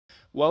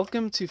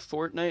Welcome to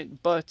Fortnite,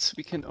 but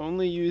we can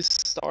only use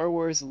Star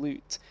Wars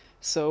loot.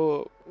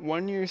 So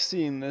when you're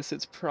seeing this,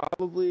 it's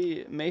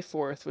probably May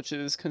 4th, which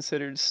is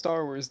considered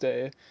Star Wars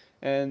Day.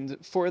 And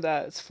for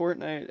that,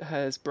 Fortnite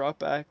has brought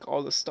back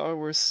all the Star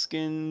Wars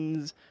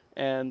skins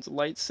and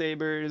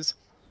lightsabers.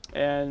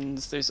 And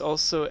there's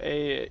also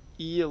a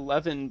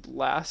E11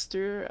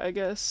 blaster, I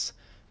guess,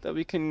 that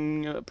we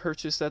can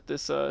purchase at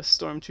this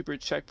Stormtrooper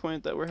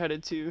checkpoint that we're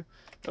headed to.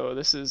 Oh,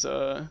 is this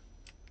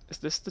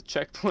the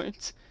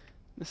checkpoint?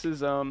 This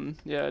is,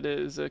 yeah, it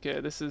is.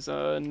 Okay, this is,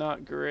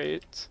 not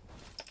great.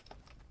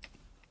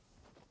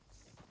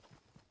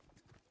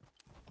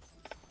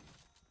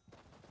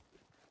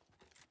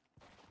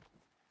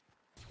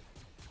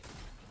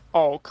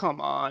 Oh, come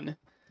on.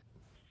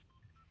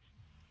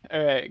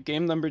 Alright,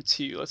 game number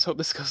two. Let's hope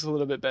this goes a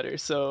little bit better.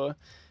 So,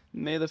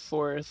 May the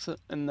 4th,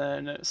 and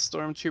then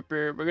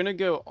Stormtrooper. We're gonna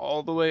go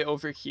all the way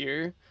over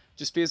here,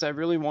 just because I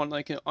really want,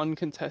 like, an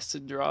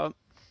uncontested drop.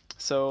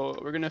 So,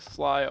 we're gonna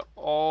fly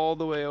all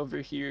the way over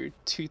here,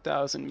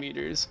 2,000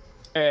 meters.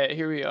 Alright,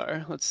 here we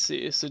are. Let's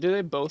see. So do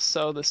they both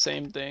sell the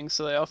same thing?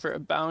 So they offer a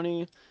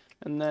bounty,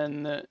 and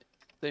then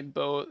they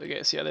both, I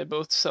guess, yeah, they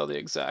both sell the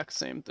exact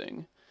same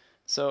thing.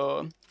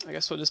 So I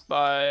guess we'll just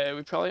buy,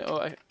 we probably, oh,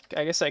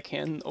 I guess I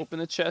can open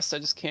the chest. I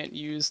just can't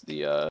use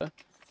the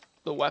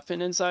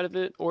weapon inside of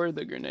it or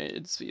the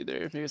grenades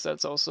either, because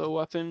that's also a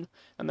weapon.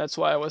 And that's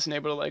why I wasn't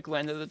able to, like,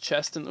 land at the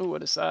chest and, ooh,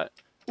 what is that?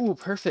 Ooh,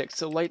 perfect.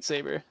 So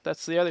lightsaber.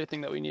 That's the other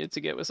thing that we needed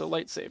to get was a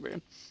lightsaber.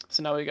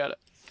 So now we got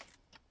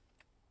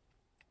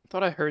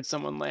thought I heard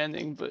someone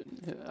landing, but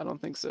I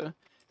don't think so.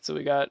 So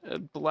we got a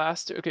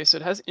blaster. Okay, so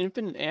it has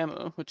infinite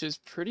ammo, which is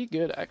pretty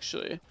good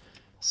actually.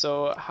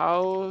 So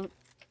how,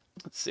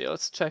 let's see,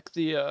 let's check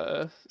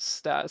the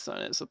stats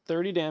on it. So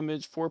 30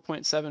 damage,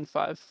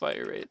 4.75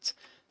 fire rate.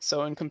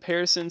 So in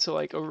comparison to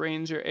like a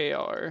Ranger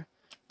AR,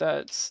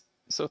 that's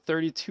so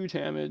 32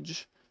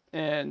 damage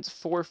and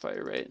 4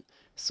 fire rate.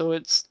 So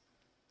it's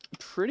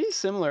pretty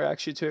similar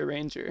actually to a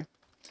Ranger.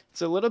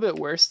 It's a little bit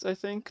worse, I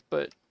think,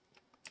 but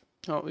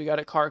oh, we got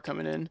a car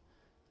coming in.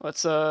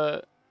 Let's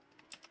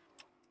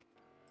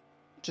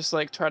just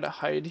like try to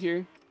hide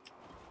here.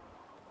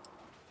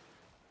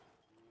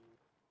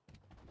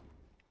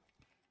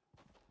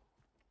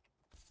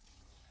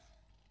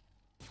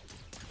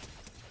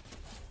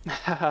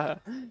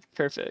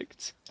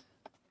 Perfect.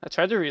 I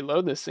tried to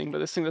reload this thing, but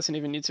this thing doesn't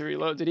even need to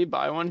reload. Did he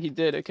buy one? He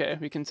did. Okay,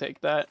 we can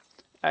take that.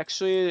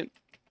 Actually,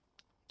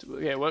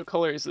 okay, what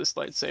color is this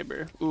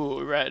lightsaber?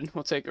 Ooh, red.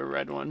 We'll take a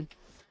red one.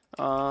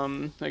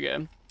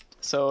 Okay.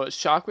 So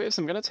shockwaves,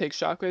 I'm gonna take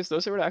shockwaves.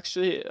 Those are what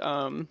actually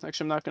I'm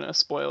not gonna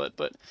spoil it,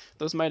 but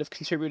those might have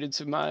contributed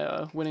to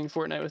my winning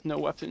Fortnite with no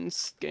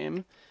weapons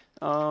game.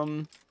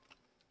 Um,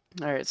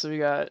 all right, so we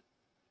got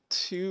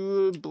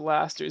two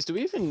blasters. Do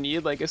we even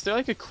need, like, is there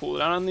like a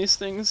cooldown on these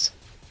things?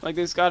 Like,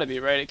 there's gotta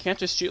be, right? It can't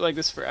just shoot like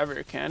this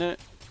forever, can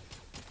it?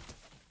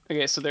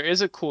 Okay, so there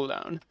is a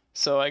cooldown.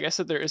 So I guess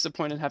that there is a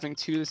point in having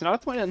two. There's not a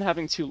point in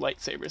having two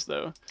lightsabers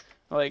though.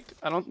 Like,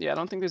 I don't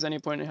think there's any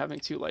point in having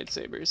two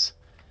lightsabers.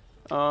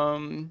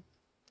 Um,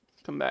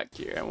 Come back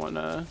here. I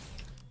wanna.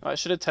 Oh, I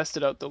should have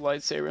tested out the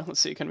lightsaber. Let's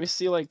see. Can we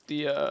see like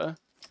the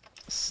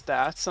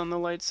stats on the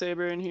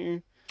lightsaber in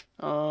here?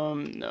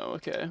 No.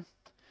 Okay.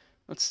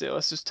 Let's see.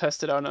 Let's just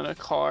test it out on a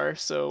car.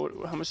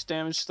 So how much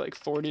damage? Like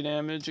 40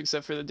 damage,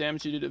 except for the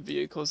damage you do to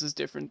vehicles is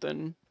different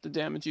than the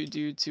damage you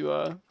do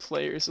to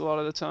players a lot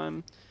of the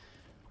time.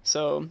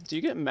 So do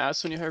you get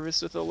mats when you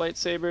harvest with a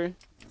lightsaber?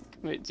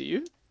 Wait, do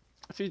you?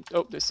 If you,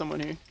 oh, there's someone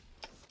here.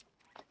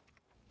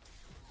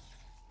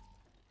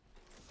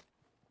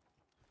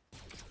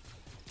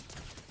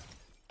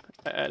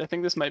 I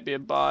think this might be a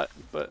bot,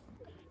 but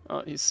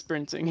oh, he's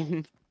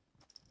sprinting.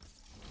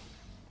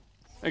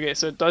 Okay,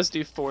 so it does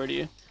do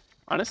 40.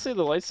 Honestly,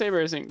 the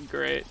lightsaber isn't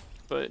great,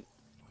 but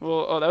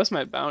well, oh, that was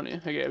my bounty.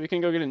 Okay, we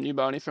can go get a new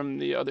bounty from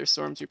the other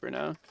stormtrooper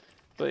now.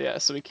 But yeah,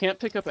 so we can't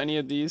pick up any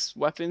of these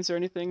weapons or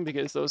anything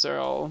because those are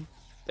all,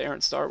 they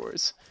aren't Star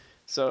Wars.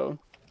 So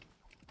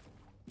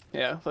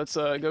yeah, let's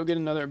go get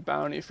another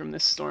bounty from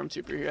this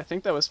stormtrooper here. I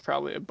think that was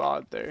probably a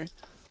bot there.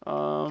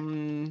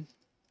 Um,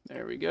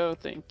 there we go,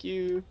 thank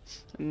you.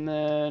 And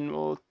then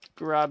we'll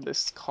grab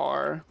this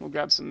car. We'll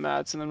grab some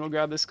mats, and then we'll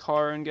grab this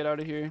car and get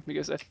out of here.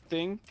 Because I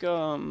think,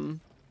 okay,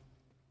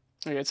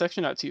 it's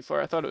actually not too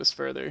far. I thought it was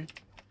further.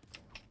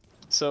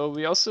 So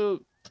we also,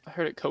 I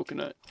heard it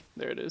coconut.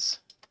 There it is.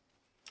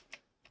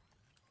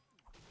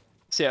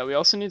 So yeah, we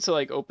also need to,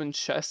 like, open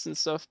chests and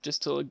stuff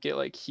just to get,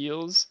 like,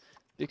 heals.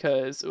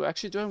 Because, oh,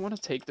 actually, do I want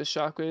to take the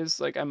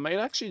shockwaves? Like, I might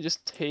actually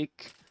just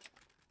take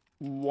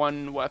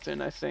one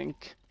weapon, I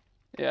think.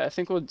 Yeah, I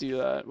think we'll do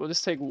that. We'll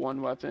just take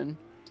one weapon.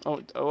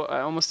 Oh, I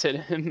almost hit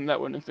him. That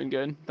wouldn't have been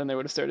good. Then they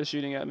would have started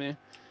shooting at me.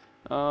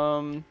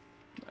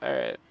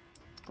 Alright.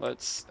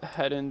 Let's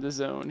head in the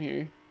zone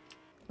here.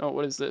 Oh,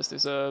 what is this?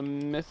 There's a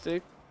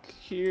mythic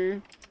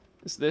here.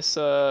 Is this,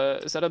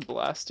 is that a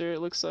blaster,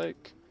 it looks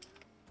like?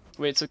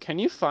 Wait, so can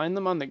you find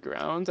them on the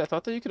ground? I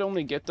thought that you could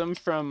only get them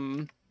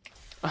from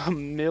a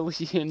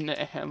million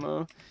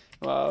ammo.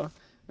 Wow.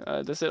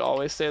 Does it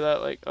always say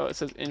that? Like, oh, it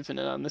says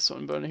infinite on this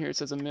one, but on here it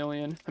says a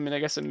million. I mean, I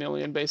guess a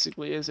million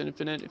basically is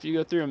infinite. If you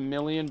go through a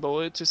million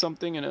bullets or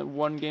something in a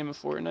one game of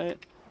Fortnite,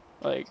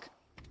 like,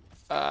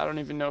 I don't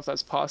even know if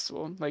that's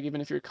possible. Like,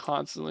 even if you're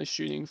constantly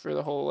shooting for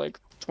the whole, like,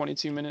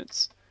 22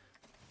 minutes.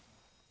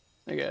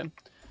 Again,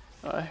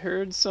 I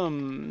heard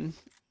some,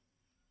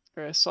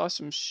 or I saw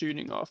some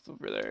shooting off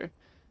over there.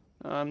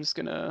 I'm just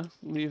gonna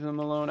leave them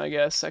alone, I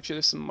guess. Actually,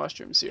 there's some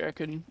mushrooms here. I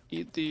could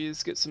eat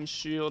these, get some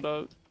shield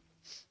up.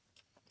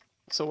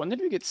 So when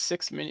did we get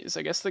 6 minis?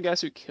 I guess the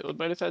guys who killed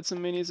might have had some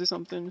minis or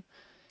something.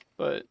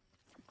 But,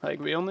 like,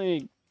 we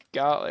only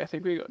got, like, I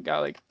think we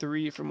got, like,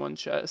 3 from one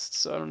chest.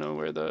 So I don't know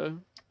where the...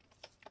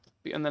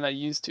 And then I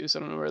used 2, so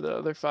I don't know where the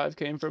other 5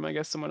 came from. I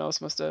guess someone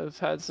else must have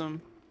had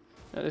some.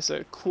 Now, there's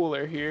a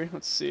cooler here.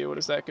 Let's see, what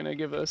is that gonna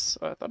give us?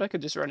 Oh, I thought I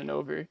could just run it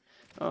over.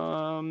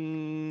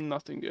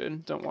 Nothing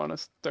good. Don't want a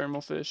thermal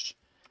fish.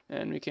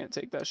 And we can't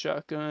take that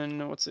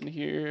shotgun. What's in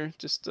here?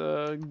 Just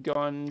a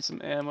gun,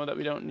 some ammo that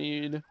we don't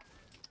need.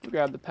 We'll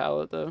grab the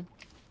pallet though.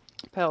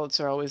 Pallets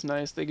are always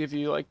nice. They give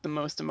you like the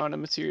most amount of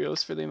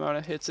materials for the amount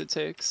of hits it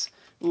takes.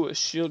 Ooh, a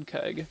shield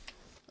keg.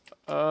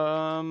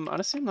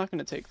 Honestly, I'm not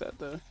gonna take that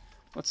though.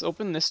 Let's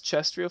open this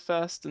chest real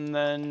fast and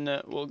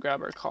then we'll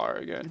grab our car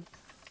again.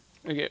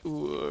 Okay,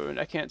 ooh,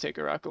 I can't take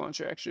a rocket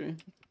launcher actually.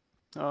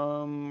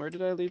 Where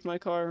did I leave my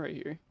car? Right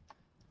here.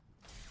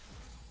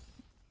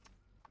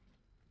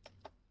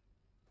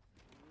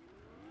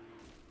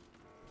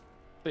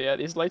 But yeah,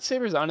 these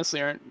lightsabers honestly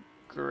aren't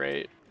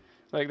great.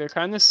 Like, they're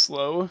kind of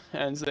slow,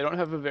 and they don't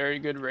have a very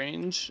good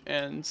range,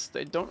 and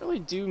they don't really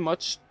do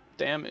much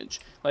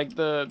damage. Like,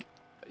 the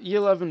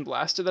E11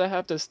 blaster that I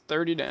have does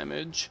 30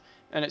 damage,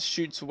 and it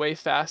shoots way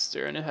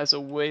faster, and it has a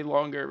way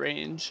longer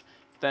range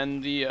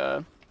than the,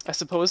 I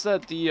suppose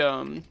that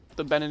the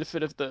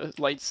benefit of the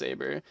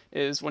lightsaber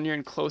is when you're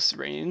in close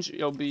range,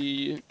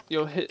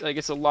 you'll hit, like,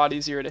 it's a lot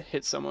easier to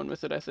hit someone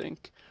with it, I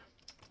think.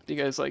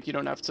 Because, like, you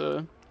don't have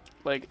to,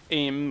 like,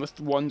 aim with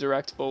one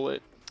direct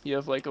bullet. You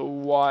have like a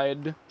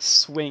wide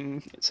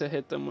swing to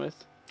hit them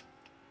with.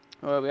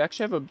 Oh, we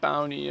actually have a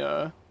bounty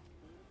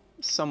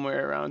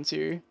somewhere around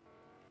here.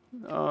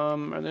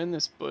 Are they in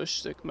this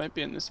bush? They might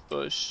be in this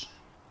bush.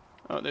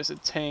 Oh, there's a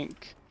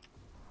tank.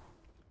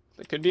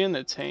 They could be in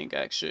the tank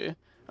actually.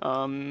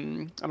 I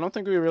don't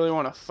think we really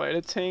want to fight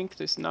a tank.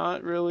 There's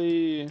not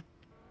really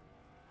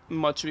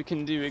much we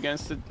can do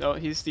against the. Oh,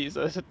 he sees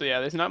us. But yeah,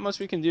 there's not much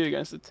we can do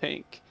against the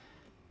tank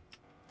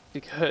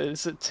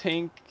because a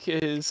tank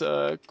is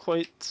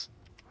quite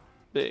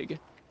big.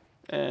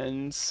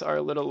 And our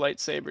little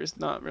lightsaber is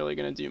not really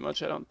going to do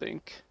much, I don't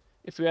think.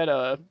 If we had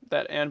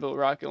that anvil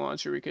rocket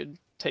launcher, we could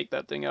take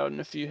that thing out in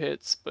a few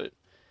hits, but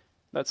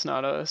that's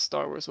not a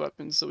Star Wars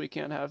weapon, so we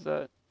can't have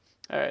that.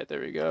 Alright,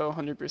 there we go,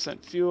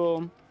 100%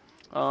 fuel.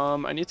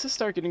 I need to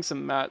start getting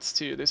some mats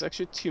too. There's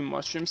actually 2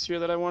 mushrooms here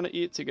that I want to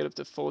eat to get up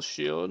to full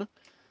shield.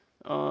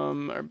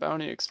 Our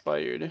bounty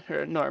expired.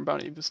 Or, no, our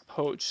bounty was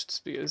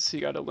poached because he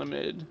got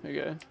eliminated.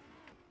 Okay,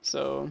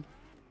 so...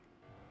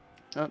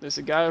 Oh, there's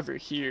a guy over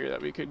here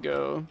that we could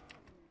go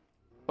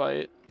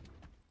fight.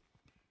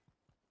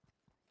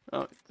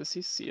 Oh, does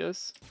he see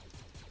us?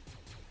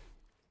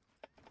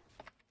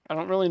 I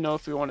don't really know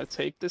if we want to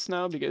take this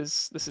now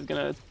because this is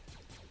gonna...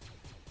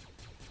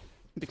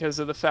 Because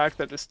of the fact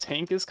that this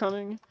tank is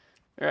coming.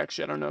 Or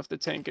actually, I don't know if the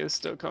tank is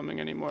still coming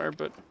anymore,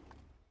 but...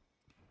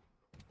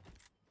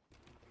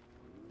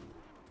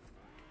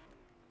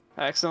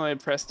 I accidentally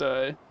pressed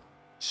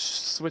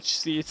switch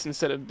seats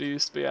instead of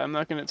boost, but yeah, I'm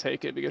not gonna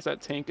take it because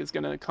that tank is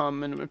gonna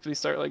come, and if we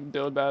start like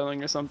build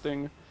battling or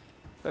something,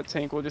 that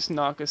tank will just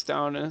knock us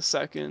down in a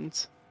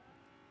second.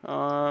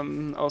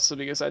 Also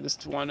because I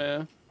just want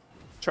to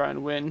try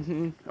and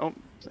win. Oh,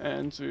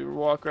 and we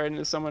walk right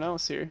into someone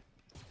else here.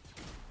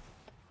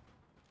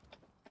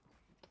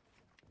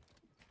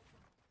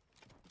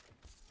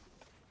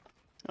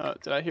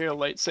 Did I hear a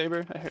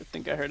lightsaber?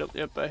 Think I heard it.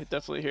 Yep, I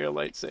definitely hear a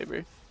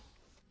lightsaber.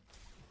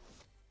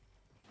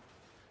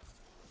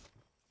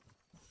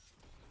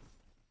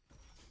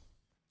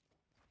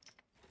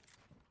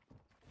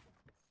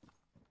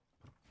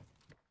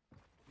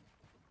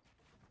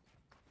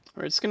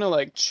 We're just gonna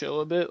like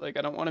chill a bit. Like,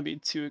 I don't want to be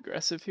too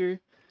aggressive here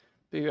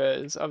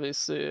because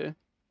obviously,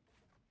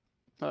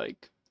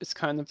 like, it's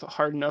kind of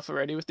hard enough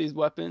already with these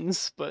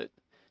weapons, but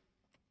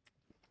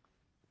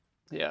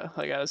yeah,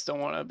 like, I just don't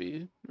want to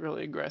be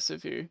really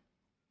aggressive here.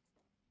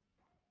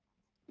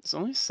 There's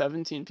only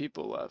 17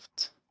 people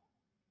left.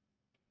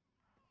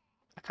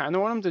 I kind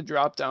of want him to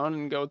drop down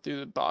and go through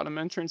the bottom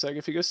entrance. Like,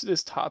 if he goes through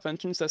this top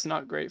entrance, that's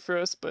not great for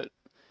us, but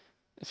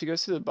if he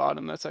goes through the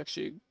bottom, that's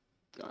actually,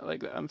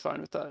 like, I'm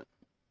fine with that.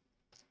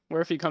 Or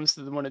if he comes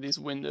to one of these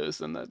windows,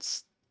 then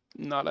that's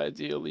not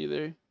ideal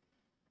either.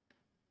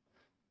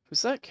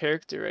 Who's that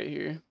character right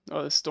here?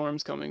 Oh, the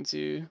storm's coming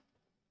too.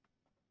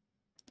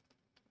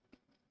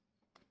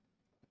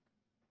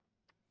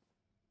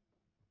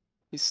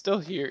 He's still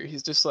here.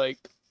 He's just like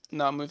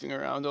not moving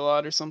around a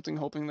lot or something,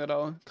 hoping that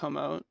I'll come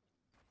out.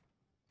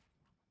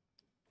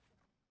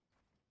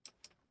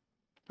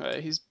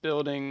 Alright, he's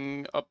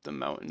building up the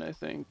mountain, I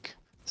think.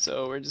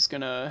 So we're just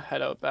gonna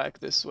head out back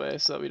this way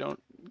so that we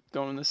don't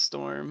go in the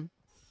storm.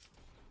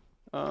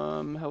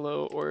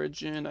 Hello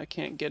Origin, I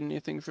can't get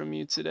anything from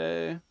you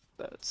today.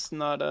 That's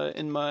not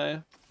in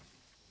my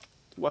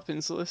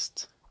weapons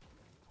list.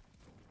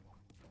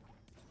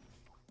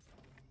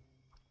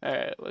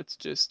 Alright, let's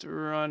just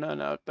run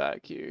on out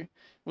back here.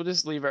 We'll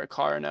just leave our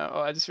car now.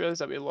 Oh, I just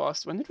realized that we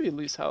lost. When did we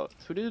lose health?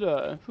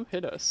 Who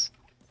hit us?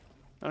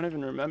 I don't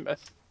even remember.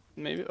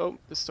 Maybe, oh,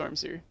 the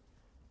storm's here.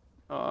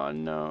 Oh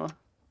no.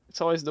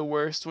 It's always the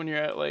worst when you're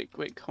at like,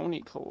 wait,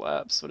 Coney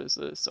collapse. What is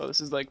this? Oh,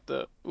 this is like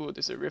the, ooh,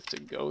 there's a rift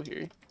to go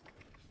here.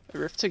 A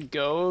rift to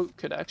go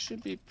could actually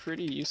be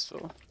pretty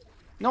useful.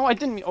 No, I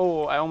didn't,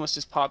 oh, I almost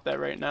just popped that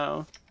right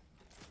now.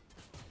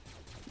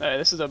 Alright,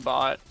 this is a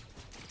bot.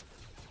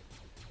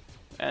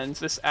 And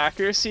this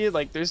accuracy,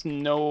 like, there's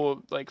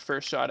no, like,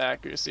 first shot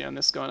accuracy on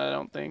this gun, I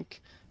don't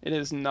think. It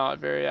is not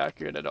very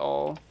accurate at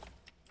all.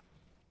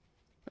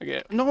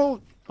 Okay, no!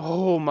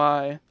 Oh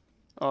my.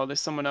 Oh, there's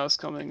someone else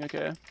coming,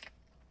 okay.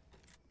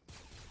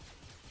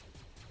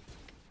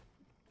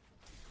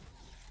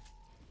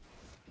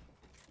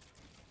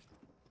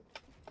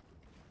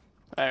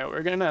 Alright,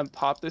 we're gonna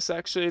pop this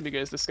actually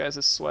because this guy's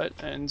a sweat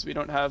and we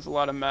don't have a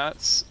lot of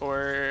mats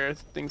or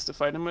things to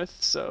fight him with,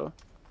 so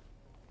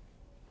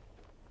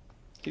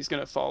he's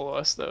gonna follow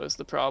us though is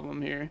the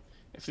problem here.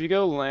 If we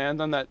go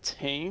land on that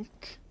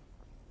tank,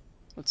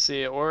 let's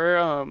see,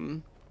 or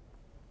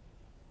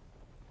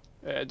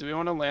do we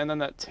want to land on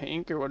that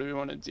tank or what do we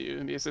want to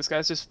do? Because this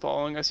guy's just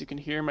following us, you can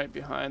hear him right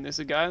behind. There's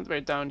a guy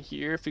right down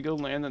here. If we go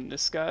land on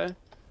this guy,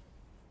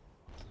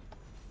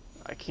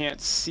 I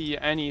can't see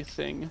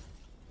anything.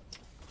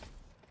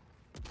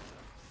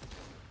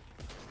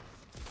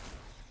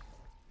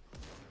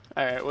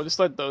 Alright, we'll just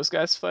let those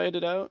guys fight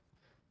it out.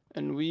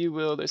 And we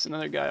will, there's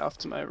another guy off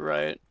to my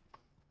right.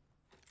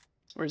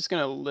 We're just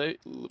gonna,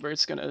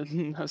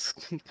 that's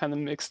kind of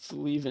mixed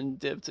leave and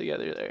dip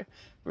together there.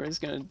 We're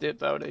just gonna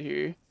dip out of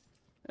here.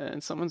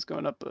 And someone's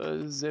going up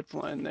a zip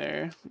line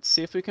there. Let's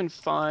see if we can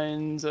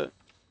find,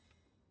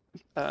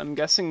 I'm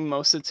guessing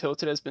most of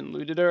Tilted has been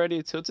looted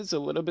already. Tilted's a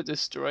little bit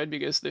destroyed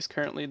because there's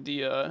currently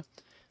the,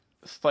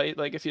 fight,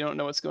 like if you don't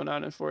know what's going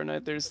on in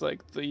Fortnite, there's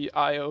like the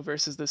IO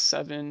versus the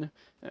 7,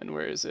 and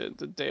where is it?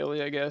 The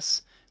daily, I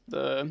guess.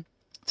 The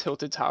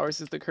Tilted Towers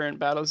is the current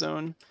battle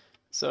zone.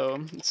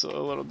 So it's a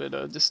little bit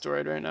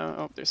destroyed right now.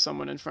 Oh, there's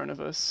someone in front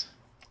of us.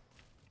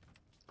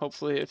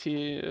 Hopefully if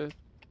he...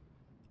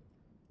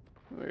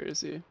 where is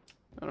he?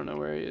 I don't know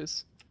where he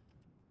is.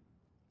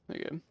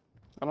 Okay.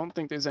 I don't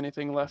think there's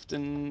anything left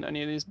in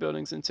any of these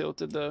buildings in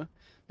Tilted though,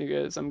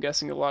 because I'm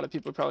guessing a lot of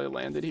people probably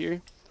landed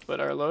here. But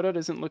our loadout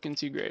isn't looking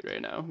too great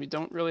right now. We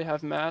don't really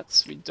have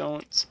mats. We're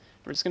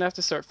just gonna have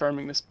to start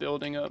farming this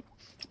building up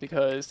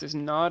because there's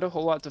not a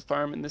whole lot to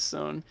farm in this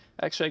zone.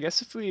 Actually, I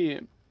guess if we,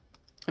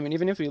 I mean,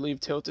 even if we leave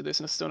Tilted, there's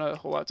still not a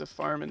whole lot to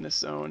farm in this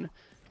zone.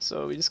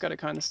 So we just gotta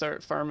kind of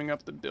start farming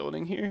up the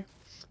building here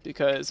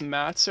because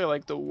mats are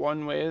like the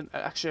one way.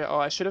 Actually, oh,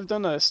 I should have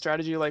done a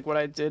strategy like what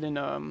I did in,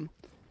 I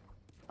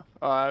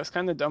was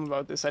kind of dumb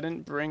about this. I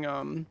didn't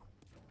bring,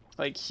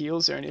 like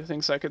heals or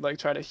anything so I could like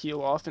try to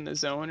heal off in the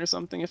zone or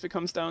something if it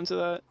comes down to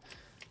that,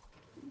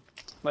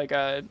 like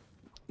I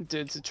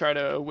did to try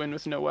to win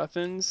with no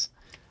weapons.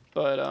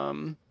 But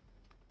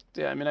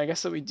yeah, I mean, I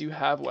guess that we do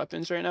have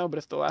weapons right now, but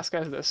if the last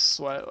guy's a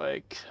sweat,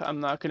 like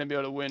I'm not gonna be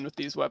able to win with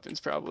these weapons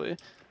probably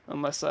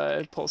unless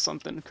I pull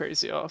something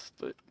crazy off.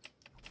 But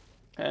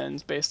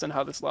and based on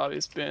how this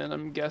lobby's been,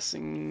 I'm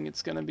guessing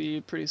it's gonna be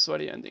a pretty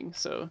sweaty ending.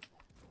 So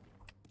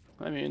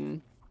I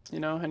mean, you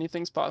know,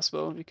 anything's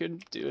possible. We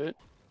could do it.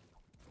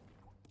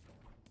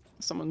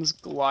 Someone's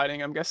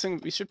gliding. I'm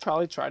guessing we should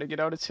probably try to get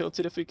out of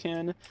Tilted if we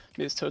can,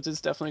 because Tilted's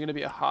definitely going to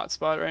be a hot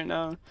spot right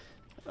now.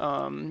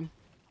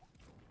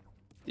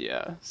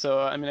 Yeah,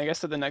 so I mean, I guess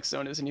that the next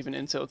zone isn't even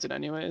in Tilted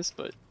anyways,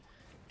 but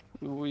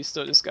we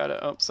still just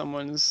gotta, oh,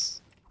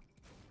 someone's,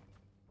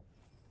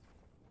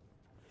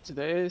 do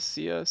they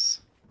see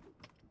us?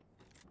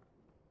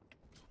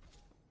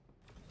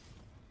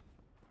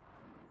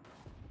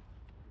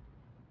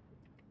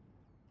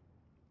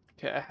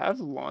 Okay, I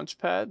have launch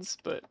pads,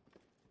 but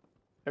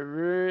I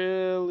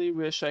really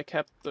wish I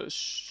kept those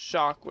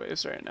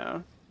shockwaves right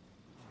now.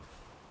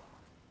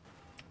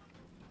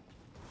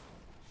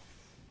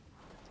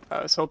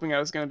 I was hoping I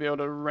was going to be able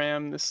to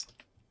ram this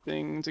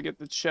thing to get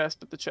the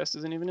chest, but the chest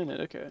isn't even in it.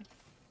 Okay.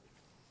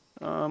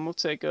 We'll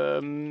take a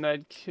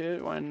med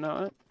kit. Why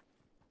not?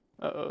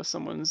 Uh-oh,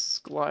 someone's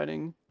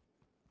gliding.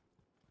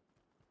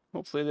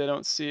 Hopefully they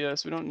don't see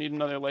us. We don't need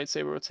another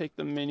lightsaber. We'll take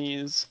the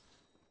minis.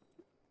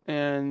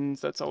 And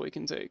that's all we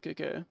can take.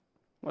 Okay.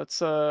 Let's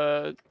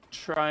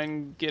try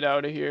and get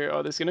out of here.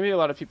 Oh, there's gonna be a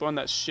lot of people on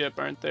that ship,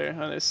 aren't there?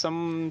 Oh, there's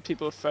some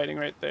people fighting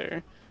right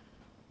there.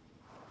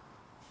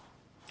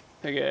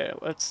 Okay,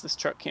 this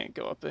truck can't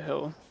go up a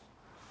hill.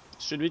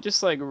 Should we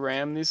just like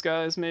ram these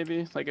guys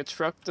maybe? Like a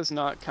truck does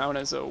not count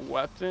as a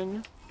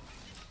weapon.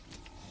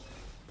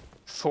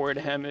 4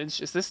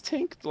 damage. Is this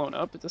tank blown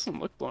up? It doesn't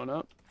look blown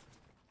up.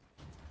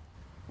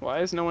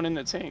 Why is no one in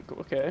the tank?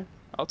 Okay,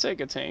 I'll take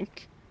a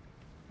tank.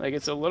 Like,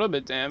 it's a little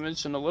bit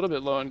damaged and a little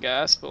bit low on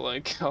gas, but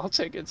like, I'll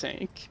take a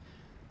tank.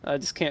 I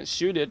just can't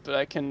shoot it, but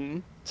I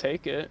can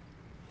take it.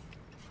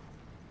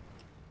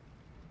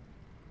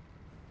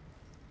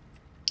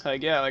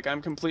 Like, yeah, like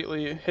I'm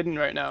completely hidden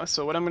right now.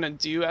 So what I'm gonna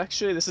do,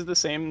 actually, this is the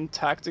same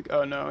tactic.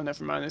 Oh no,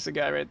 never mind. There's a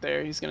guy right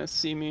there. He's gonna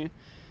see me.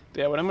 But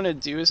yeah, what I'm gonna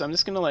do is I'm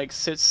just gonna like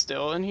sit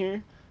still in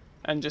here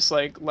and just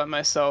like let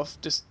myself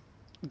just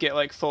get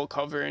like full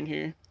cover in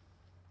here.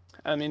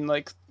 I mean,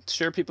 like,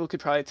 sure, people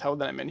could probably tell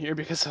that I'm in here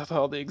because of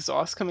all the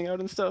exhaust coming out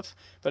and stuff.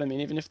 But I mean,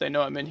 even if they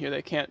know I'm in here,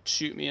 they can't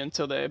shoot me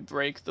until they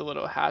break the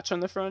little hatch on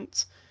the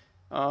front.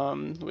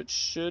 Which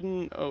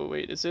shouldn't. Oh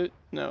wait, is it?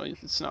 No,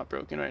 it's not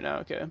broken right now.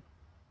 Okay.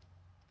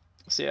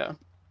 So yeah,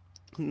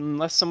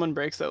 unless someone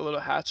breaks that little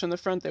hatch on the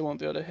front, they won't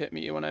be able to hit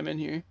me when I'm in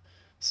here.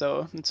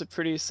 So it's a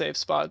pretty safe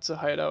spot to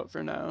hide out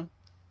for now,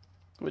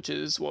 which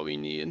is what we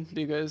need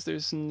because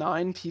there's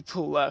 9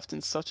 people left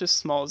in such a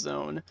small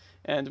zone,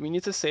 and we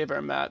need to save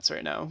our mats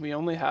right now. We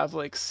only have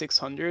like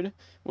 600,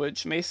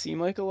 which may seem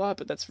like a lot,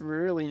 but that's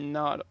really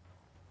not.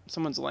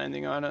 Someone's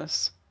landing on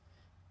us.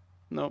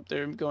 Nope,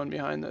 they're going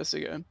behind us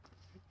again.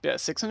 Yeah,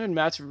 600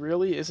 mats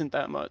really isn't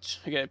that much.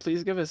 Okay,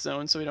 please give us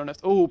zone so we don't have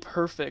to. Oh,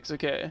 perfect.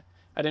 Okay.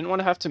 I didn't want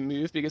to have to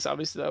move because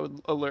obviously that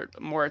would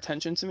alert more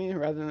attention to me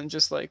rather than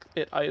just like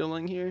it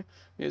idling here.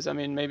 Because I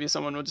mean, maybe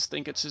someone will just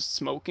think it's just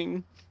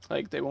smoking.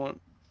 Like they won't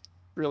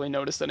really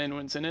notice that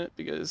anyone's in it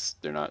because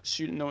they're not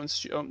shooting. No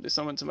one's oh, there's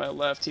someone to my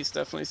left. He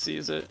definitely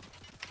sees it.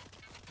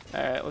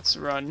 All right, let's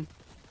run.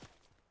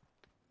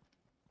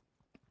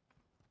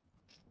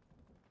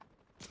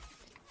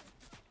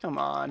 Come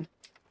on.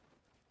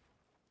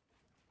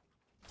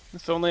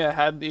 If only I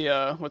had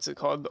the what's it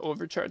called, the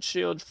overcharge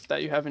shield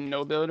that you have in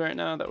no build right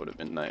now, that would have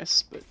been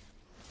nice. But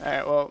all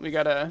right, well, we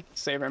gotta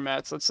save our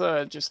mats. Let's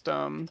just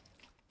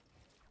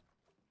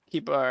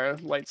keep our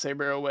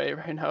lightsaber away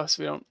right now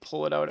so we don't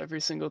pull it out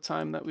every single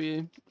time that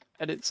we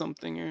edit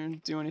something or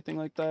do anything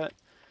like that.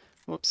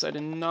 Whoops, I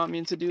did not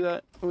mean to do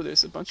that. Oh,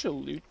 there's a bunch of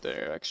loot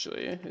there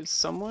actually. Is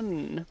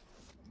someone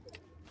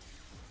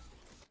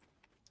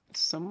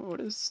what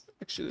is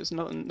actually there's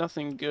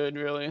nothing good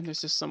really.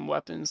 There's just some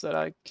weapons that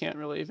I can't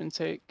really even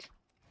take.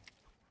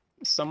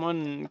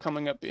 Someone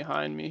coming up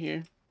behind me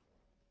here.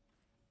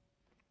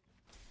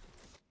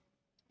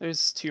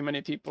 There's too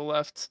many people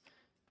left.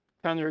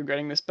 Kind of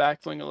regretting this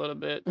backbling a little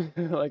bit.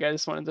 Like I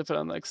just wanted to put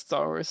on like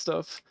Star Wars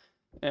stuff.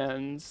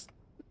 And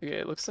okay,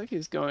 it looks like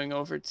he's going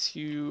over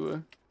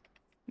to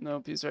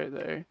nope, he's right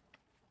there.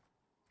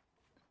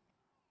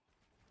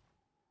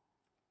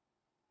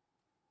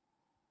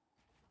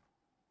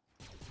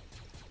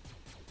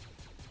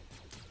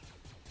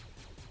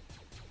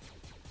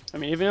 I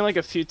mean, even like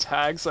a few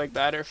tags like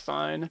that are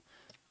fine,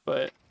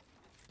 but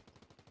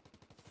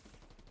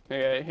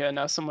okay, yeah,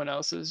 now someone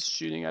else is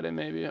shooting at it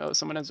maybe. Oh,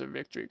 someone has a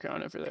victory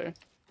crown over there.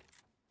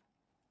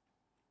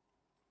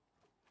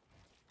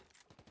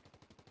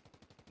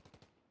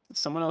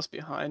 Someone else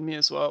behind me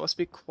as well. Let's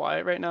be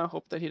quiet right now.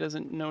 Hope that he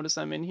doesn't notice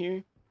I'm in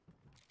here.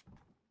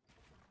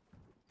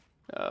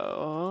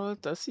 Oh,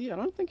 does he? I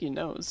don't think he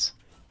knows.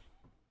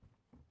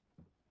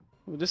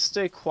 We'll just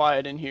stay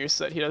quiet in here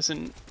so that he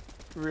doesn't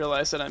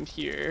realize that I'm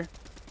here.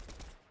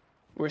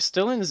 We're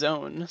still in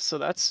zone, so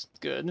that's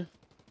good.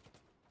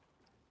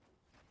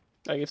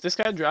 Like, if this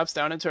guy drops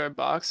down into our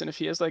box, and if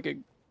he has, like,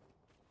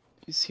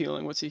 he's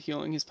healing. What's he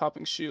healing? He's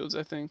popping shields,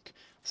 I think.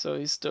 So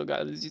he's still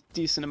got a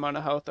decent amount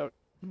of health out.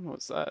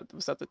 What's that?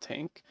 Was that the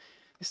tank?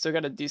 He's still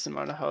got a decent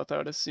amount of health, I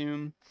would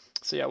assume.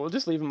 So yeah, we'll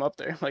just leave him up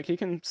there. Like, he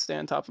can stay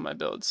on top of my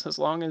builds. As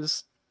long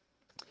as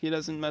he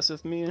doesn't mess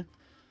with me.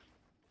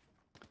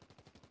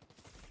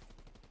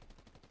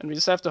 And we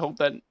just have to hope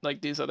that,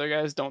 like, these other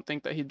guys don't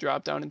think that he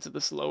dropped down into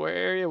this lower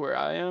area where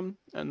I am.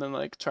 And then,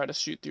 like, try to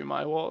shoot through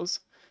my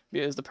walls.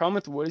 Because the problem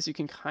with wood is you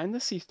can kind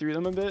of see through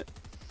them a bit.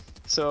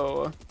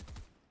 So,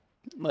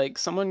 like,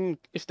 someone,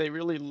 if they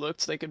really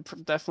looked, they could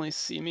definitely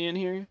see me in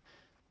here.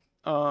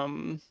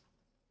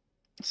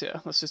 So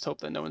yeah, let's just hope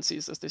that no one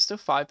sees us. There's still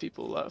 5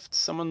 people left.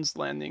 Someone's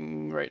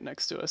landing right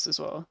next to us as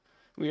well.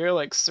 We are,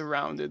 like,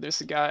 surrounded.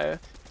 There's a guy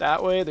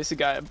that way, there's a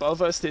guy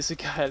above us, there's a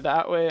guy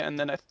that way, and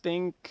then I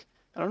think,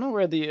 I don't know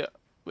where the,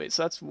 wait,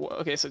 so that's,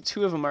 okay, so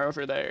 2 of them are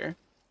over there.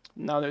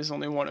 Now there's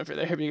only 1 over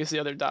there because the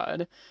other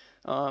died.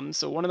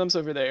 So one of them's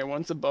over there,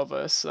 one's above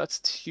us, so that's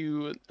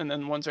 2, and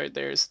then one's right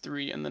there is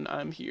 3, and then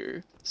I'm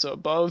here. So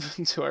above,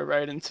 to our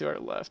right, and to our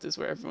left is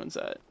where everyone's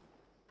at.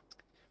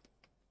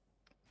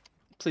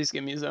 Please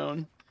give me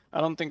zone. I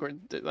don't think we're,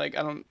 like,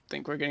 I don't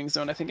think we're getting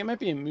zone. I think it might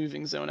be a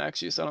moving zone,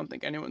 actually, so I don't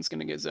think anyone's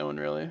gonna get zone,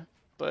 really.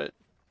 But,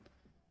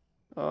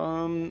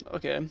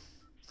 okay.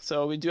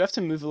 So we do have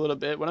to move a little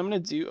bit. What I'm gonna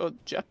do, oh,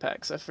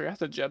 jetpacks. I forgot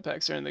the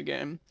jetpacks are in the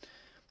game.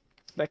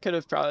 That could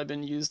have probably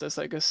been used as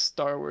like a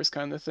Star Wars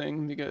kind of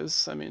thing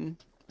because, I mean,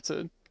 it's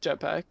a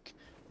jetpack.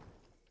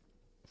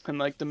 And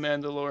like the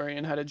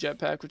Mandalorian had a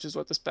jetpack, which is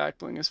what this back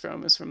bling is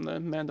from the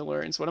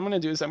Mandalorian. So what I'm going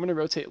to do is I'm going to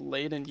rotate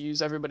late and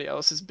use everybody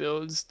else's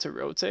builds to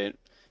rotate,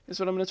 is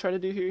what I'm going to try to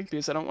do here.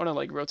 Because I don't want to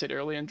like rotate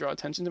early and draw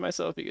attention to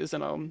myself because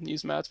then I'll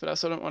use mats, but I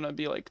also don't want to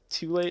be like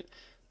too late.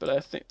 But I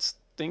think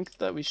think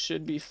that we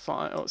should be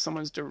fine. Oh,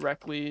 someone's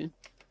directly...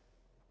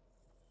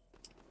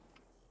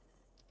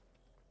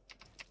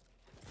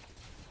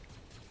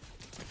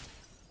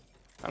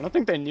 I don't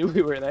think they knew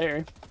we were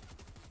there.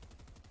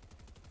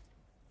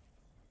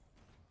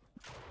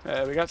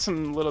 We got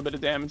some little bit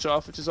of damage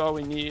off, which is all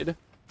we need.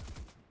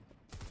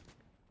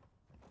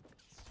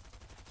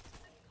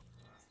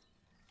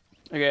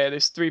 Okay,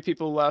 there's 3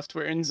 people left.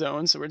 We're in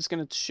zone, so we're just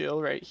gonna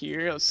chill right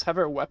here. Let's have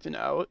our weapon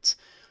out.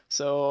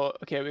 So,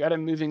 okay, we got a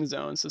moving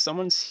zone. So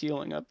someone's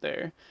healing up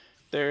there.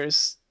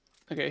 There's...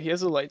 Okay, he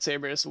has a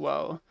lightsaber as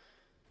well.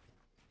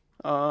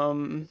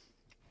 Alright,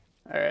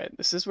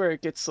 this is where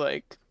it gets,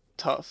 like,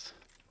 tough.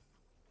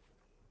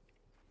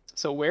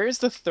 So where is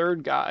the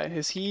third guy?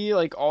 Is he,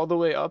 like, all the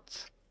way up?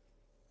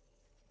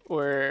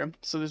 Or...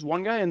 So there's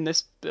one guy in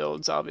this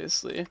builds,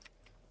 obviously.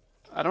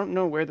 I don't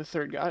know where the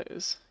third guy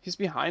is. He's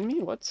behind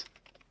me? What?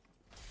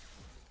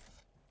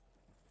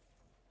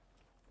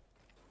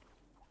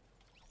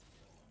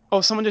 Oh,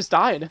 someone just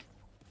died.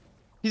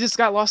 He just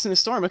got lost in the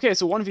storm. Okay,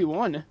 it's a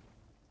 1v1.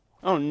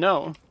 Oh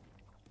no.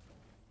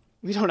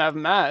 We don't have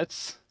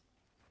mats.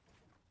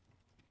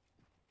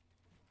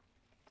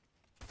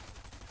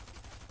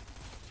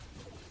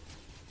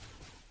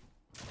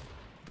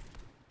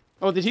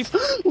 Oh, did he?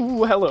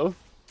 Ooh, hello.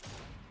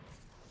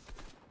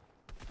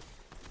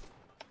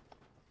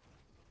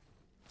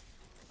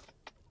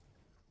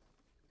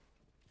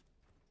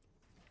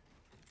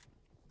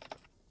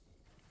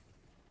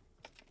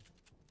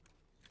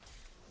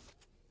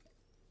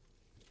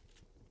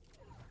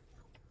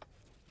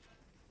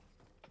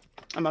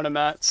 I'm out of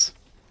mats.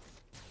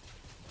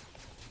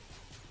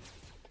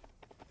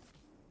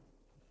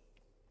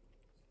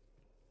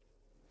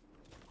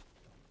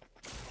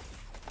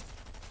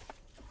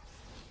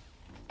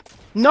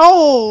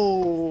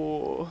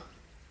 No!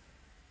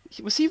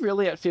 Was he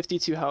really at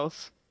 52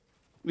 health?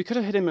 We could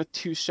have hit him with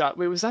 2 shots.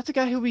 Wait, was that the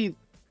guy who we...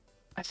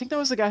 I think that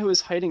was the guy who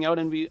was hiding out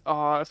and we...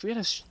 if we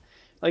had a...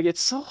 Like,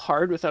 it's so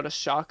hard without a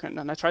shotgun.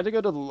 And I tried to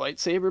go to the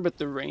lightsaber, but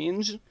the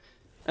range...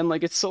 And,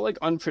 like, it's so, like,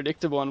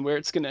 unpredictable on where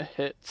it's gonna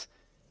hit.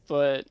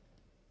 But...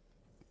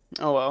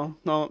 Oh well.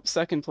 No,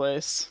 second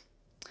place.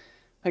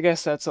 I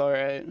guess that's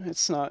alright.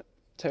 It's not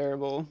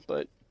terrible,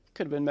 but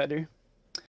could have been better.